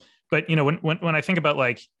 But when I think about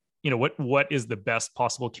like, what is the best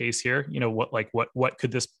possible case here? What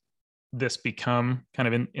could this become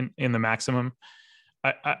kind of in the maximum?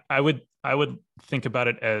 I would think about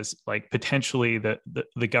it as like potentially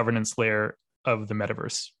the governance layer of the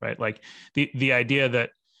metaverse, right? Like the idea that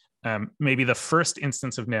maybe the first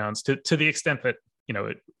instance of Nouns, to the extent that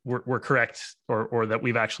we're correct, or that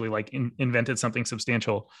we've actually like invented something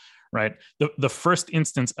substantial, right? The first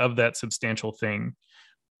instance of that substantial thing,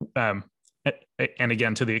 and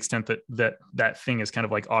again, to the extent that thing is kind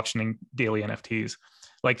of like auctioning daily NFTs,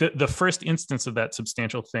 like the first instance of that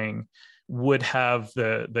substantial thing would have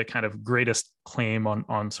the kind of greatest claim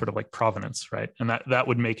on sort of like provenance, right? And that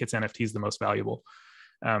would make its NFTs the most valuable,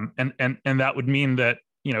 and that would mean that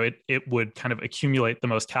it would kind of accumulate the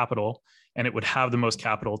most capital, and it would have the most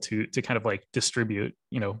capital to kind of like distribute,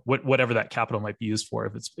 whatever that capital might be used for,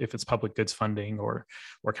 if it's public goods funding or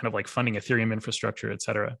kind of like funding Ethereum infrastructure, et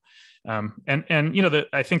cetera.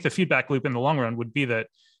 I think the feedback loop in the long run would be that,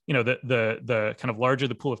 the kind of larger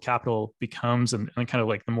the pool of capital becomes, and kind of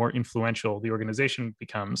like the more influential the organization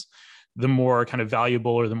becomes, the more kind of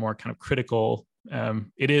valuable or the more kind of critical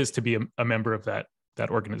it is to be a member of that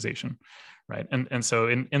organization. Right. And so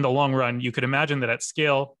in the long run, you could imagine that at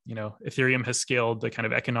scale, Ethereum has scaled, the kind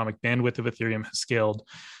of economic bandwidth of Ethereum has scaled.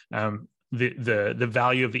 The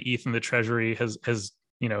value of the ETH in the treasury has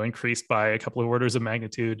increased by a couple of orders of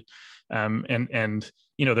magnitude.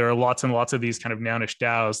 There are lots and lots of these kind of Nounish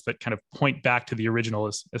DAOs that kind of point back to the original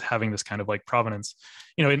as having this kind of like provenance.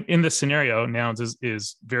 In this scenario, Nouns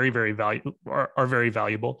is very, very valuable, are very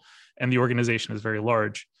valuable, and the organization is very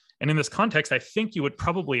large. And in this context, I think you would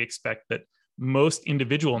probably expect that most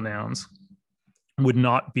individual Nouns would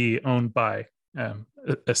not be owned by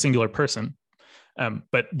a singular person,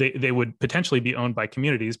 but they would potentially be owned by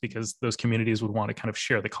communities, because those communities would want to kind of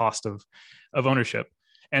share the cost of ownership.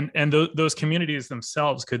 And those communities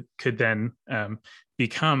themselves could then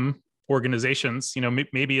become organizations,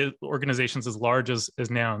 maybe organizations as large as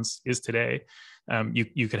Nouns is today.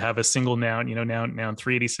 You could have a single Noun, Noun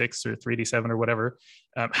 386 or 387 or whatever,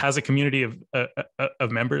 has a community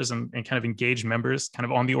of members and kind of engaged members, kind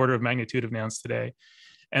of on the order of magnitude of Nouns today.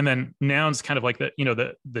 And then Nouns, kind of like the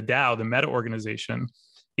DAO, the meta organization,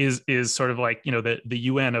 is sort of like the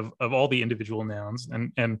UN of all the individual Nouns,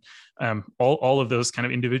 and all of those kind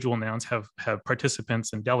of individual Nouns have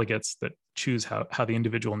participants and delegates that choose how the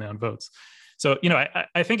individual Noun votes. So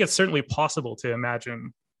I think it's certainly possible to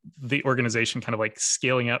imagine the organization kind of like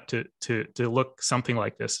scaling up to look something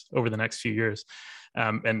like this over the next few years,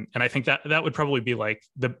 and I think that would probably be like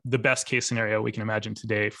the best case scenario we can imagine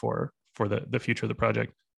today for the future of the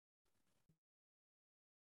project.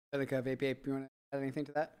 Seneca, VapeApe, you want to add anything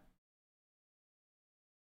to that?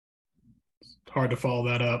 It's hard to follow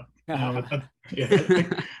that up. I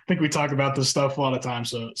think we talk about this stuff a lot of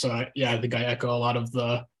times. So I think I echo a lot of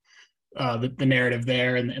the the narrative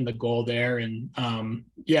there and the goal there. And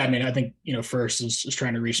yeah, I mean, I think, first is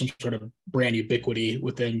trying to reach some sort of brand ubiquity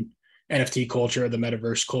within NFT culture, the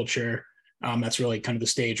metaverse culture. That's really kind of the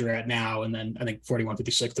stage we're at now. And then I think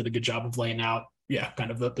 4156 did a good job of laying out,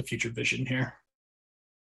 kind of the future vision here.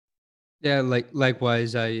 Yeah,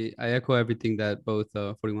 likewise, I echo everything that both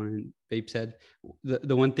 41 and Vape said.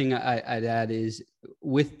 The one thing I'd add is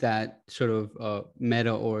with that sort of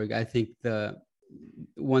meta org, I think the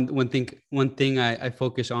one thing I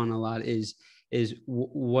focus on a lot is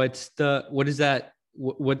what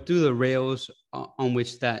do the rails on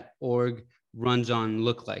which that org runs on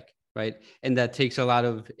look like, right? And that takes a lot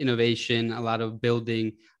of innovation, a lot of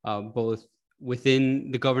building, both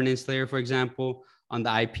within the governance layer, for example, on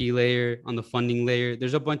the IP layer, on the funding layer.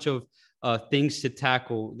 There's a bunch of things to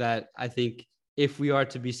tackle that I think if we are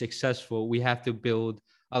to be successful, we have to build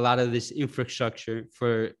a lot of this infrastructure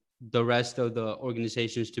for the rest of the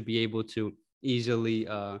organizations to be able to easily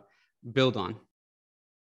build on.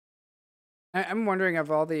 I'm wondering,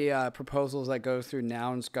 of all the proposals that go through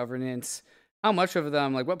Nouns governance, how much of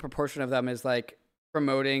them, like what proportion of them is like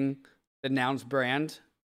promoting the Nouns brand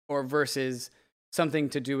or versus something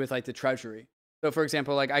to do with like the treasury? So, for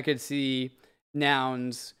example, like I could see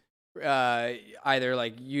Nouns either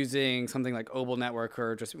like using something like Obel Network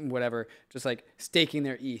or just whatever, just like staking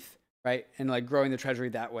their ETH, right? And like growing the treasury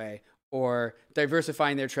that way, or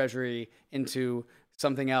diversifying their treasury into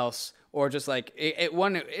something else, or just like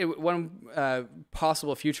one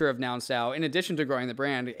possible future of Nouns DAO, in addition to growing the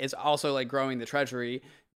brand, is also like growing the treasury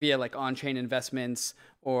via like on-chain investments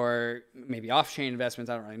or maybe off-chain investments.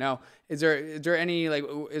 I don't really know. Is there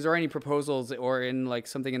any proposals or in like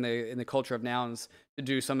something in the culture of Nouns to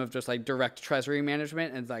do some of just like direct treasury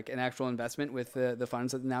management and like an actual investment with the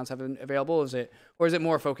funds that the Nouns have available? Is it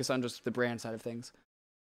more focused on just the brand side of things?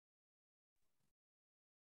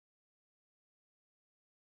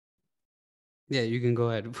 Yeah, you can go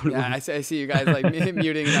ahead. Yeah, I see you guys like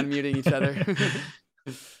muting and unmuting each other.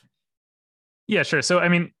 Yeah, sure. So, I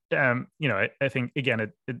mean, I think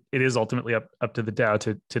again, it is ultimately up to the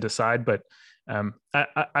DAO to decide. But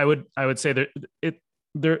I would say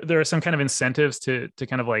there are some kind of incentives to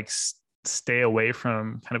kind of like stay away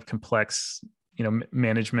from kind of complex,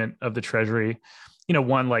 management of the treasury.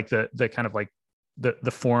 One, like the kind of like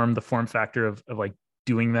the form factor of like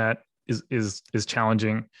doing that is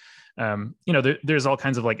challenging. There's all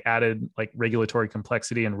kinds of like added like regulatory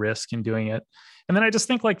complexity and risk in doing it. And then I just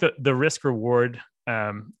think like the risk reward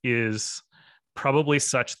is probably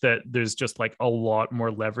such that there's just like a lot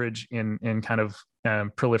more leverage in kind of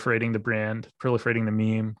proliferating the brand, proliferating the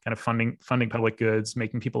meme, kind of funding public goods,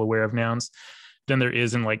 making people aware of Nouns, than there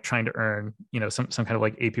is in like trying to earn, some kind of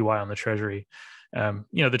like APY on the treasury.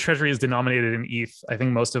 The treasury is denominated in ETH. I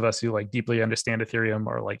think most of us who like deeply understand Ethereum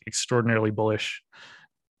are like extraordinarily bullish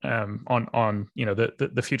on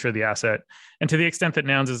the future of the asset. And to the extent that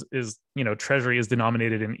Nouns is treasury is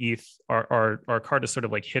denominated in ETH, our card is sort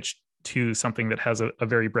of like hitched to something that has a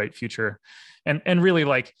very bright future. And really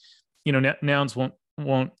like, Nouns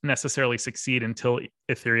won't necessarily succeed until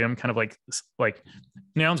Ethereum kind of like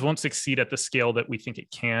Nouns won't succeed at the scale that we think it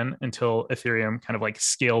can until Ethereum kind of like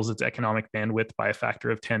scales its economic bandwidth by a factor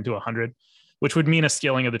of 10 to 100, which would mean a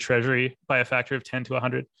scaling of the treasury by a factor of 10 to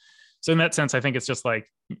 100. So in that sense, I think it's just like,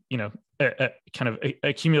 kind of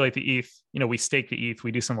accumulate the ETH, we stake the ETH,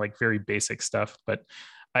 we do some like very basic stuff, but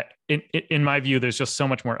in my view, there's just so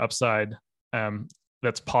much more upside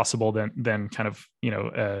that's possible than kind of,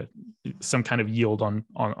 some kind of yield on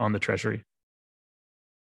the treasury.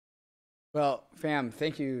 Well, fam,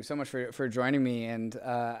 thank you so much for joining me. And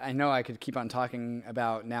I know I could keep on talking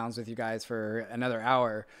about Nouns with you guys for another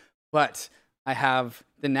hour, but I have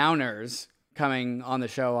the Nounders coming on the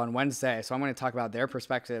show on Wednesday. So I'm going to talk about their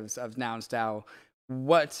perspectives of Nouns DAO.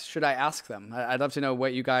 What should I ask them? I'd love to know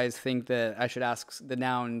what you guys think that I should ask the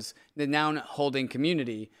noun holding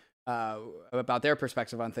community about their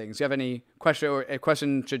perspective on things. Do you have any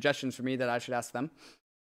question suggestions for me that I should ask them?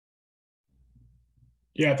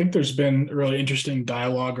 Yeah, I think there's been a really interesting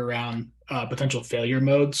dialogue around potential failure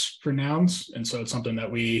modes for Nouns. And so it's something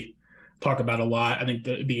that we talk about a lot. I think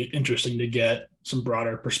that it'd be interesting to get some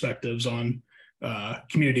broader perspectives on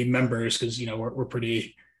community members, because we're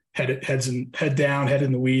pretty head in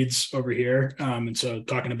the weeds over here, and so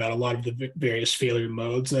talking about a lot of the various failure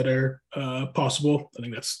modes that are possible, I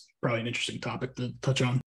think that's probably an interesting topic to touch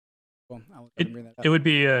on. Well, bring that up. It would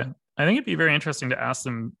be I think it'd be very interesting to ask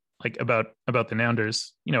them like about the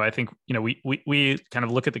Nounders. I think we kind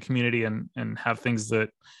of look at the community and have things that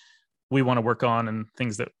we want to work on and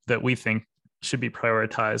things that we think should be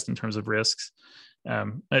prioritized in terms of risks.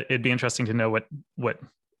 It'd be interesting to know what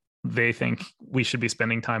they think we should be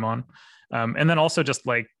spending time on. And then also just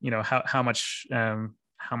like, how much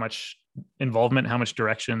involvement, how much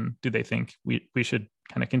direction do they think we should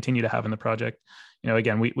kind of continue to have in the project?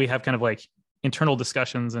 Again, we have kind of like internal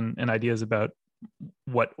discussions and ideas about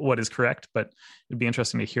what is correct, but it'd be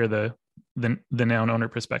interesting to hear the Noun owner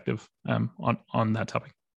perspective on that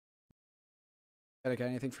topic. Seneca,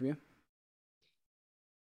 anything from you?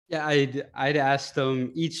 Yeah, I'd ask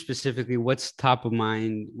them each specifically what's top of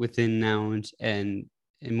mind within Nouns, and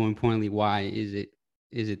more importantly, why is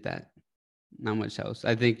it that? Not much else.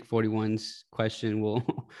 I think 41's question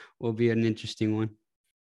will be an interesting one.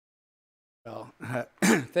 Well,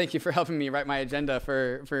 thank you for helping me write my agenda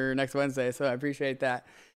for next Wednesday. So I appreciate that.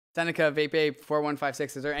 Seneca, VapeApe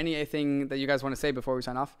 4156. Is there anything that you guys want to say before we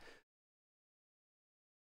sign off?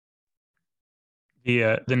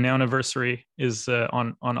 The Noun anniversary is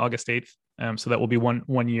on August 8th. So that will be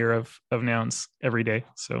one year of Nouns every day.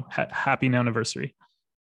 So happy Noun anniversary.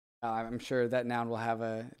 I'm sure that Noun will have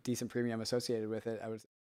a decent premium associated with it.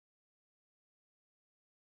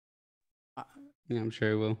 Yeah, I'm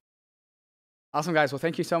sure it will. Awesome, guys. Well,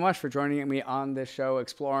 thank you so much for joining me on this show,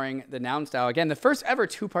 exploring the Nouns DAO. Again, the first ever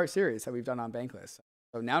 2-part series that we've done on Bankless.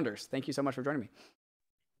 So, Nounders, thank you so much for joining me.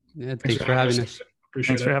 Yeah, thanks for having us.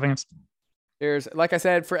 Thanks for having us. There's, like I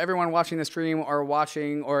said, for everyone watching the stream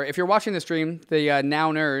or if you're watching the stream, the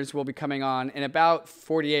Nounders will be coming on in about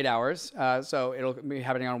 48 hours. So it'll be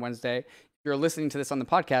happening on Wednesday. If you're listening to this on the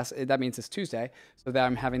podcast, that means it's Tuesday. So that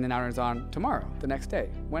I'm having the Nounders on tomorrow, the next day,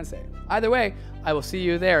 Wednesday. Either way, I will see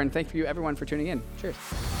you there. And thank you everyone for tuning in. Cheers.